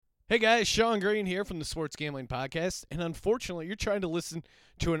Hey guys, Sean Green here from the Sports Gambling Podcast, and unfortunately, you're trying to listen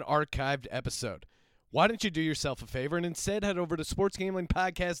to an archived episode. Why don't you do yourself a favor and instead head over to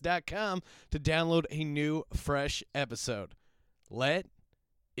sportsgamblingpodcast.com to download a new, fresh episode. Let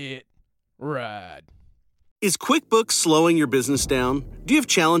it ride. Is QuickBooks slowing your business down? Do you have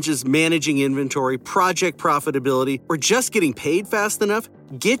challenges managing inventory, project profitability, or just getting paid fast enough?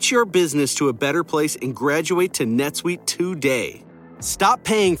 Get your business to a better place and graduate to NetSuite today. Stop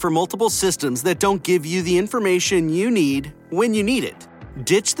paying for multiple systems that don't give you the information you need when you need it.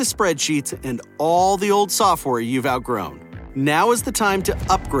 Ditch the spreadsheets and all the old software you've outgrown. Now is the time to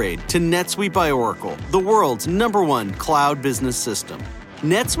upgrade to NetSuite by Oracle, the world's #1 cloud business system.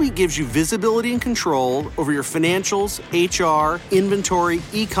 NetSuite gives you visibility and control over your financials, HR, inventory,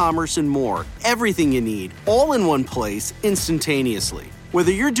 e-commerce, and more. Everything you need, all in one place, instantaneously.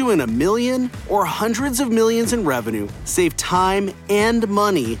 Whether you're doing $1 million or hundreds of millions in revenue, save time and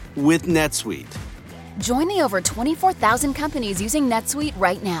money with NetSuite. Join the over 24,000 companies using NetSuite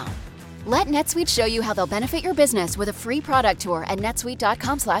right now. Let NetSuite show you how they'll benefit your business with a free product tour at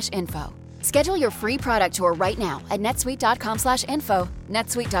netsuite.com/info. Schedule your free product tour right now at netsuite.com/info,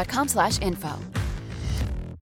 netsuite.com/info.